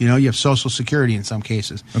piece. You have Social Security in some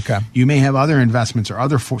cases. Okay. You may have other investments or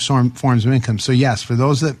other forms of income. So, yes, for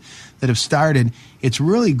those that have started, it's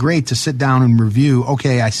really great to sit down and review,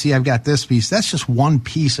 okay, I see I've got this piece. That's just one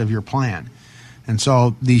piece of your plan. And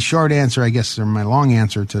so the short answer, I guess, or my long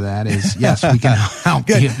answer to that is, yes, we can help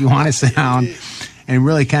you if you want to sit down and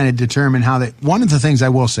really kind of determine how that. One of the things I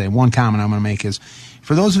will say, one comment I'm going to make is,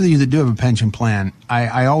 for those of you that do have a pension plan,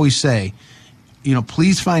 I always say,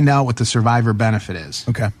 please find out what the survivor benefit is.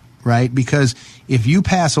 Okay. Right? Because if you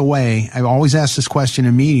pass away, I always ask this question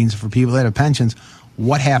in meetings for people that have pensions,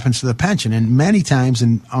 what happens to the pension? And many times,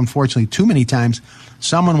 and unfortunately too many times,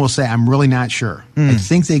 someone will say, I'm really not sure. I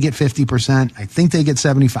think they get 50%. I think they get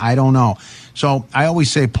 75%. I don't know. So I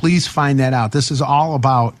always say, please find that out. This is all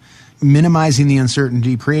about minimizing the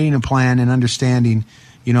uncertainty, creating a plan, and understanding,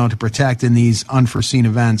 to protect in these unforeseen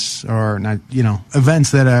events, or not,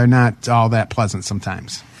 events that are not all that pleasant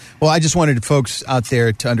sometimes. Well, I just wanted folks out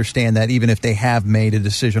there to understand that even if they have made a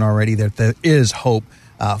decision already, that there is hope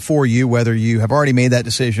for you, whether you have already made that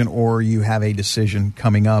decision or you have a decision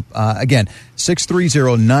coming up. Again,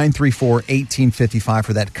 630-934-1855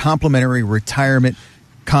 for that complimentary retirement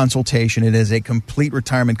consultation. It is a complete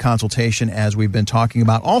retirement consultation, as we've been talking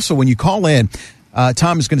about. Also, when you call in,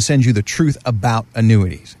 Tom is going to send you the truth about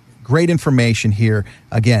annuities. Great information here.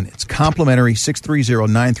 Again, it's complimentary,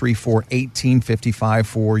 630-934-1855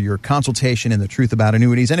 for your consultation and the truth about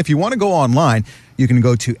annuities. And if you want to go online, you can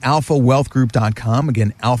go to alphawealthgroup.com.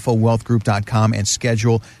 Again, alphawealthgroup.com, and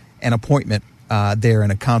schedule an appointment there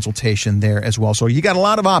and a consultation there as well. So you got a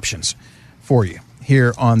lot of options for you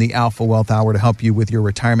here on the Alpha Wealth Hour to help you with your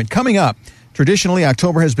retirement. Coming up, traditionally,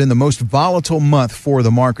 October has been the most volatile month for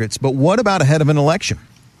the markets. But what about ahead of an election?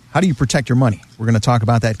 How do you protect your money? We're going to talk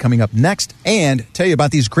about that coming up next, and tell you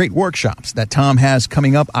about these great workshops that Tom has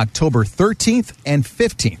coming up October 13th and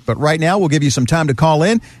 15th. But right now, we'll give you some time to call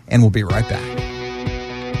in, and we'll be right back.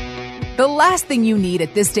 The last thing you need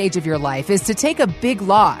at this stage of your life is to take a big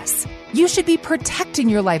loss. You should be protecting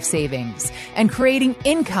your life savings and creating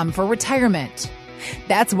income for retirement.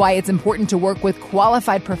 That's why it's important to work with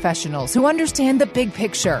qualified professionals who understand the big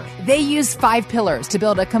picture. They use 5 pillars to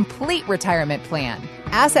build a complete retirement plan: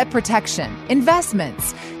 asset protection,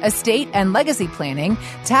 investments, estate and legacy planning,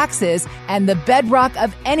 taxes, and the bedrock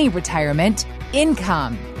of any retirement,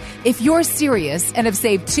 income. If you're serious and have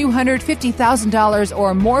saved $250,000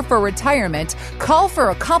 or more for retirement, call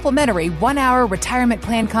for a complimentary 1-hour retirement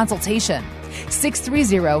plan consultation.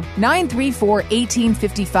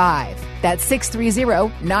 630-934-1855. That's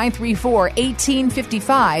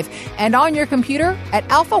 630-934-1855 and on your computer at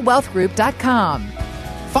alphawealthgroup.com.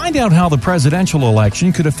 Find out how the presidential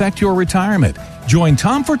election could affect your retirement. Join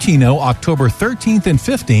Tom Fortino October 13th and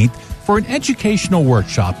 15th for an educational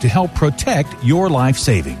workshop to help protect your life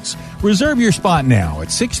savings. Reserve your spot now at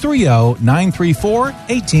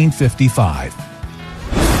 630-934-1855.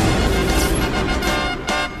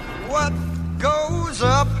 What goes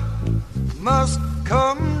up must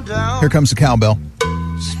come down. Here comes the cowbell.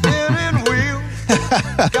 Spinning wheel,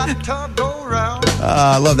 got to go round.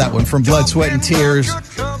 I love that one from Blood, Sweat, and Tears.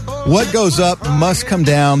 What goes up must come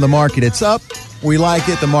down. The market, it's up. We like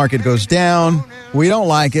it. The market goes down. We don't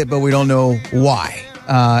like it, but we don't know why.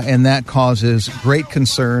 And that causes great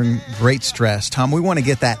concern, great stress. Tom, we want to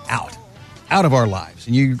get that out of our lives.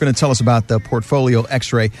 And you're going to tell us about the Portfolio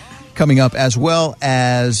X-ray coming up, as well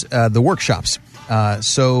as the workshops.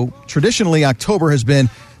 So traditionally, October has been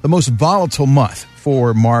the most volatile month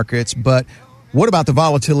for markets, but what about the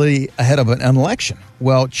volatility ahead of an election?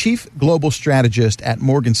 Well, Chief Global Strategist at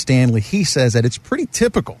Morgan Stanley, he says that it's pretty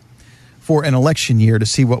typical for an election year to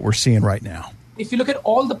see what we're seeing right now. If you look at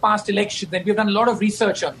all the past elections, and we've done a lot of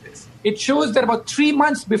research on this, it shows that about 3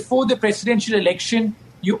 months before the presidential election,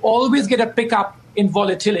 you always get a pickup in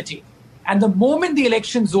volatility. And the moment the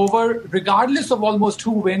election's over, regardless of almost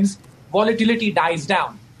who wins, volatility dies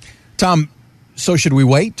down. Tom, so should we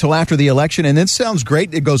wait till after the election? And it sounds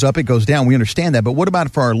great. It goes up, it goes down. We understand that. But what about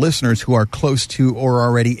for our listeners who are close to or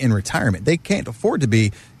already in retirement? They can't afford to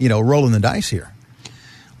be, rolling the dice here.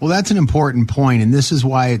 Well, that's an important point, and this is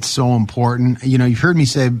why it's so important. You've heard me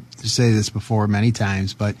say this before many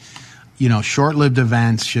times, but, short-lived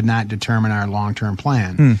events should not determine our long-term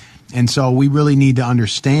plan. And so we really need to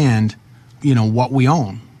understand, what we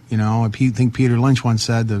own. I think Peter Lynch once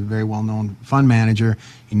said, the very well-known fund manager,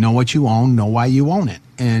 you know what you own, know why you own it.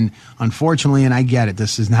 And unfortunately, and I get it,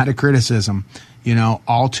 this is not a criticism,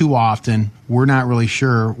 all too often, we're not really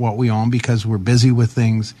sure what we own because we're busy with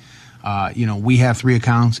things. We have 3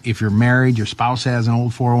 accounts. If you're married, your spouse has an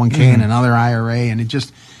old 401k and another IRA, and it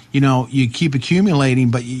just, you keep accumulating.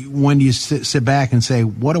 But when do you sit back and say,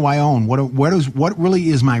 what do I own? What really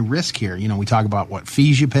is my risk here? We talk about what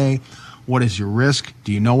fees you pay. What is your risk?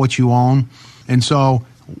 Do you know what you own? And so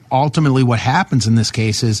ultimately what happens in this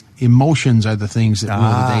case is emotions are the things that rule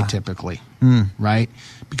the day typically, right?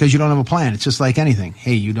 Because you don't have a plan. It's just like anything.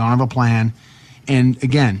 Hey, you don't have a plan. And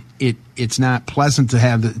again, it's not pleasant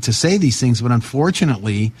to say these things, but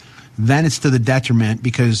unfortunately, then it's to the detriment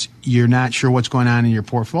because you're not sure what's going on in your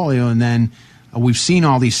portfolio. And then we've seen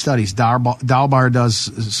all these studies. Dalbar does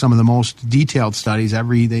some of the most detailed studies.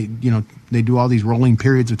 They do all these rolling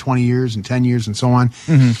periods of 20 years and 10 years and so on.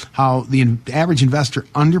 How the average investor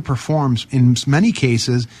underperforms in many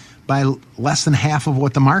cases by less than half of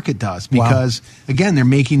what the market does because, again, they're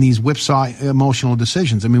making these whipsaw emotional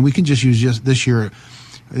decisions. I mean, we can just use this year.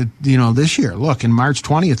 This year, look, in March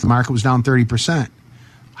 20th, the market was down 30%.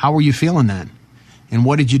 How were you feeling then? And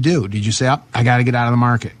what did you do? Did you say, I got to get out of the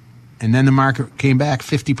market? And then the market came back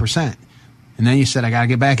 50%. And then you said, I got to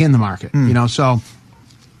get back in the market. So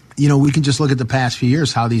we can just look at the past few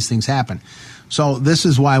years, how these things happen. So this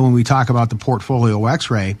is why when we talk about the Portfolio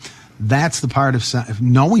X-ray, that's the part of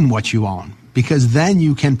knowing what you own, because then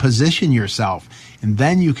you can position yourself and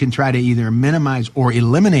then you can try to either minimize or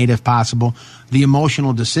eliminate, if possible, the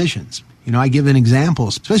emotional decisions. I give an example,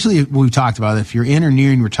 especially if we've talked about it, if you're in or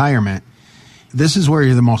nearing retirement, this is where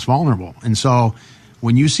you're the most vulnerable. And so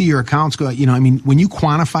when you see your accounts go, when you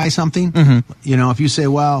quantify something, if you say,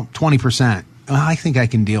 well, 20%, I think I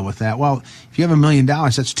can deal with that. Well, if you have $1 million,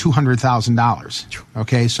 that's $200,000.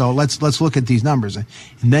 Okay, so let's look at these numbers, and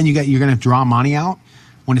then you're going to draw money out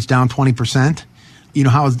when it's down 20%.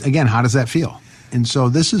 How does that feel? And so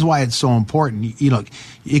this is why it's so important.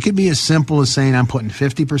 It could be as simple as saying I'm putting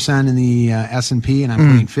 50% in the S&P and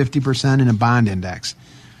I'm putting 50% in a bond index.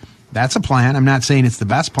 That's a plan. I'm not saying it's the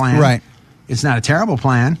best plan. Right. It's not a terrible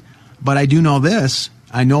plan, but I do know this.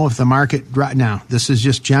 I know if the market now, this is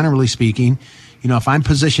just generally speaking, if I'm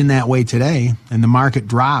positioned that way today and the market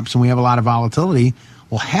drops and we have a lot of volatility,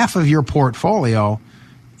 well, half of your portfolio,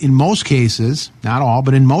 in most cases, not all,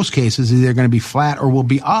 but in most cases, either going to be flat or will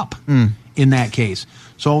be up in that case.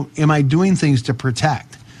 So am I doing things to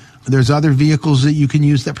protect? There's other vehicles that you can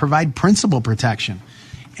use that provide principal protection.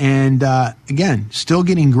 And again, still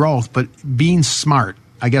getting growth, but being smart.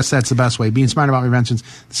 I guess that's the best way, being smart about inventions.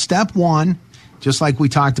 Step one, just like we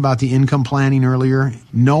talked about the income planning earlier,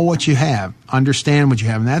 know what you have, understand what you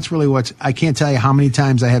have. And that's really I can't tell you how many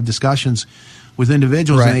times I have discussions with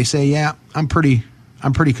individuals and they say, yeah, I'm pretty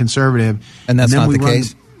conservative. And that's not the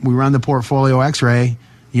case. We run the Portfolio X-ray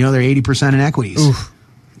they're 80% in equities. Oof.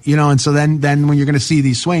 And so then when you're going to see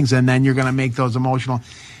these swings, and then you're going to make those emotional,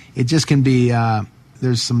 it just can be,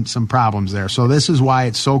 there's some problems there. So this is why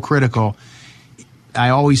it's so critical. I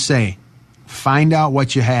always say, find out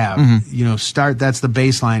what you have, that's the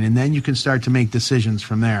baseline, and then you can start to make decisions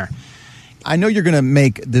from there. I know you're going to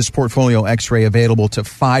make this portfolio x-ray available to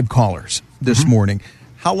 5 callers this morning.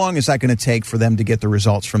 How long is that going to take for them to get the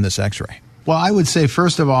results from this x-ray? Well, I would say,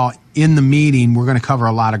 first of all, in the meeting, we're going to cover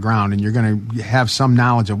a lot of ground, and you're going to have some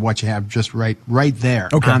knowledge of what you have just right there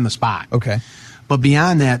on the spot. Okay. But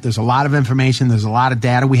beyond that, there's a lot of information. There's a lot of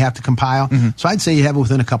data we have to compile. So I'd say you have it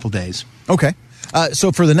within a couple days. Okay.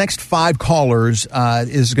 So for the next 5 callers,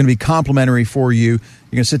 is going to be complimentary for you.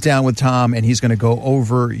 You're going to sit down with Tom, and he's going to go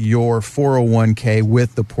over your 401k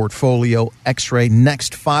with the portfolio x-ray.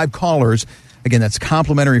 Next 5 callers, again, that's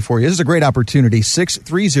complimentary for you. This is a great opportunity.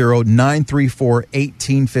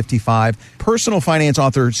 630-934-1855. Personal finance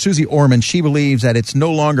author Susie Orman, she believes that it's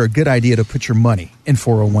no longer a good idea to put your money in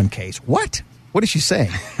 401ks. What? What is she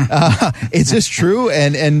saying? Is this true?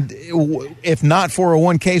 And if not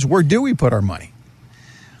 401ks, where do we put our money?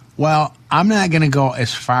 Well, I'm not going to go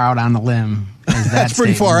as far out on the limb as that. That's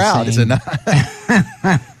pretty far out, is it not?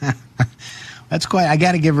 That's quite. I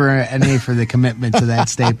got to give her an A for the commitment to that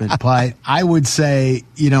statement. But I would say,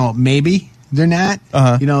 maybe they're not.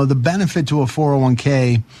 The benefit to a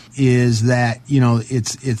 401k is that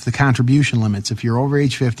it's the contribution limits. If you're over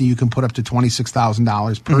age 50, you can put up to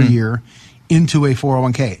 $26,000 per year into a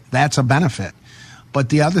 401k. That's a benefit. But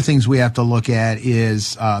the other things we have to look at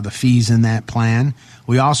is the fees in that plan.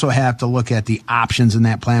 We also have to look at the options in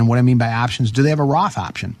that plan. What I mean by options, do they have a Roth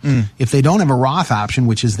option? If they don't have a Roth option,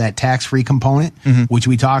 which is that tax-free component, which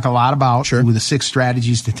we talk a lot about, with the 6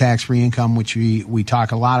 strategies to tax-free income, which we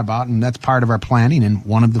talk a lot about, and that's part of our planning and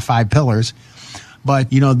one of the 5 pillars. But,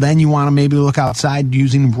 then you want to maybe look outside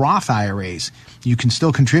using Roth IRAs. You can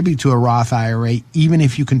still contribute to a Roth IRA even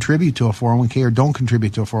if you contribute to a 401k or don't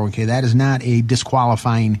contribute to a 401k. That is not a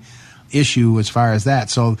disqualifying issue as far as that.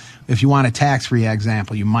 So if you want a tax-free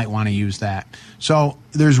example, you might want to use that. So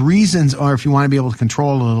there's reasons, or if you want to be able to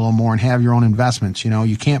control it a little more and have your own investments,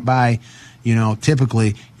 you can't buy,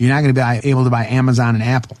 typically you're not going to be able to buy Amazon and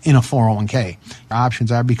Apple in a 401k. Your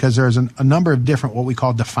options are, because there's a number of different what we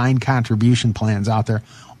call defined contribution plans out there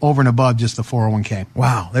over and above just the 401k.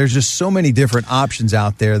 Wow, there's just so many different options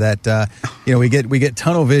out there that we get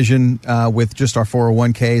tunnel vision with just our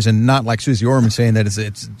 401ks, and not like Susie Orman saying that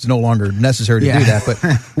it's no longer necessary to do that. But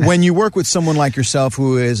when you work with someone like yourself,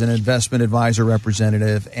 who is an investment advisor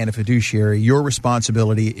representative and a fiduciary, your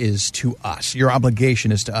responsibility is to us. Your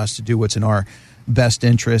obligation is to us to do what's in our best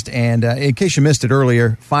interest. And in case you missed it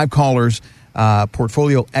earlier, 5 callers.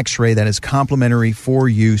 Portfolio x-ray that is complimentary for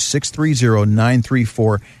you,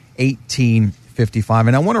 630-934-1855.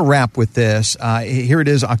 And I want to wrap with this. Here it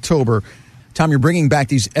is, October. Tom, you're bringing back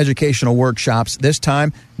these educational workshops, this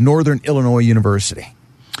time Northern Illinois University.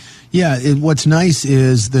 Yeah, what's nice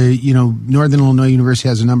is Northern Illinois University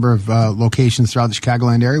has a number of locations throughout the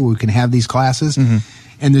Chicagoland area where we can have these classes.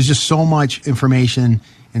 And there's just so much information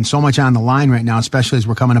and so much on the line right now, especially as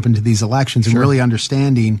we're coming up into these elections and really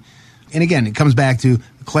understanding. And again, it comes back to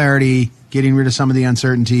clarity, getting rid of some of the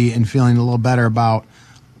uncertainty, and feeling a little better about,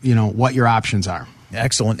 what your options are.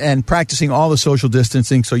 Excellent. And practicing all the social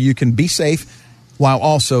distancing so you can be safe while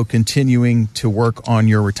also continuing to work on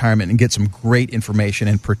your retirement and get some great information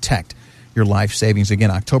and protect your life savings.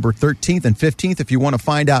 Again, October 13th and 15th. If you want to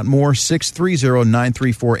find out more,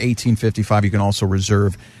 630-934-1855. You can also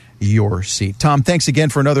reserve your seat. Tom, thanks again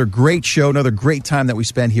for another great show, another great time that we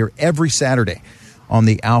spend here every Saturday on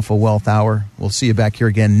the Alpha Wealth Hour. We'll see you back here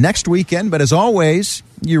again next weekend. But as always,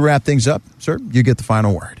 you wrap things up. Sir, you get the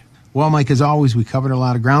final word. Well, Mike, as always, we covered a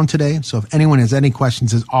lot of ground today. So if anyone has any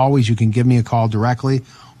questions, as always, you can give me a call directly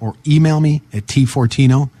or email me at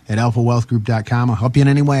tfortino@alphawealthgroup.com. I'll help you in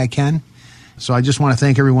any way I can. So I just want to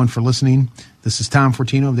thank everyone for listening. This is Tom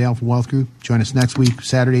Fortino of the Alpha Wealth Group. Join us next week,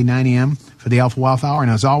 Saturday, 9 a.m. for the Alpha Wealth Hour.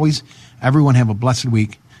 And as always, everyone have a blessed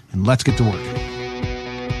week, and let's get to work.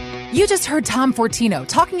 You just heard Tom Fortino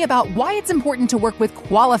talking about why it's important to work with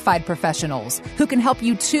qualified professionals who can help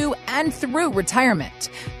you to and through retirement.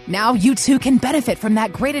 Now you too can benefit from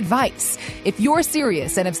that great advice. If you're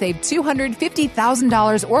serious and have saved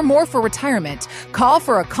 $250,000 or more for retirement, call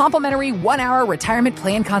for a complimentary 1-hour retirement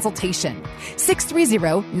plan consultation.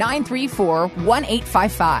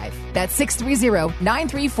 630-934-1855. That's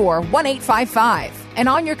 630-934-1855. And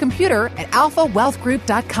on your computer at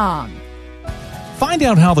alphawealthgroup.com. Find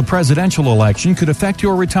out how the presidential election could affect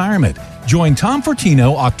your retirement. Join Tom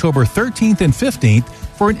Fortino October 13th and 15th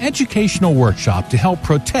for an educational workshop to help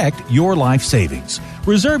protect your life savings.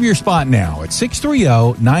 Reserve your spot now at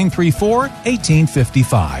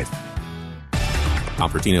 630-934-1855. Tom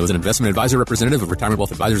Fortino is an investment advisor representative of Retirement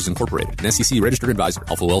Wealth Advisors Incorporated, an SEC registered advisor.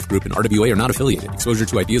 Alpha Wealth Group and RWA are not affiliated. Exposure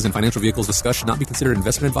to ideas and financial vehicles discussed should not be considered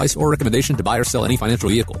investment advice or recommendation to buy or sell any financial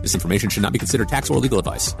vehicle. This information should not be considered tax or legal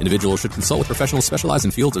advice. Individuals should consult with professionals specialized in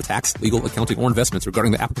fields of tax, legal, accounting, or investments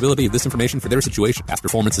regarding the applicability of this information for their situation. Past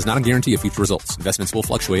performance is not a guarantee of future results. Investments will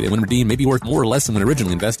fluctuate and when redeemed may be worth more or less than when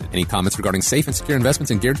originally invested. Any comments regarding safe and secure investments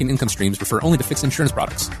and guaranteed income streams refer only to fixed insurance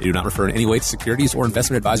products. They do not refer in any way to securities or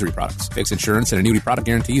investment advisory products. Fixed insurance and annuity product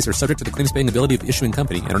guarantees are subject to the claims paying ability of the issuing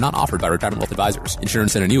company and are not offered by Retirement Wealth Advisors.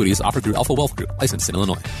 Insurance and annuities offered through Alpha Wealth Group, licensed in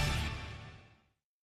Illinois.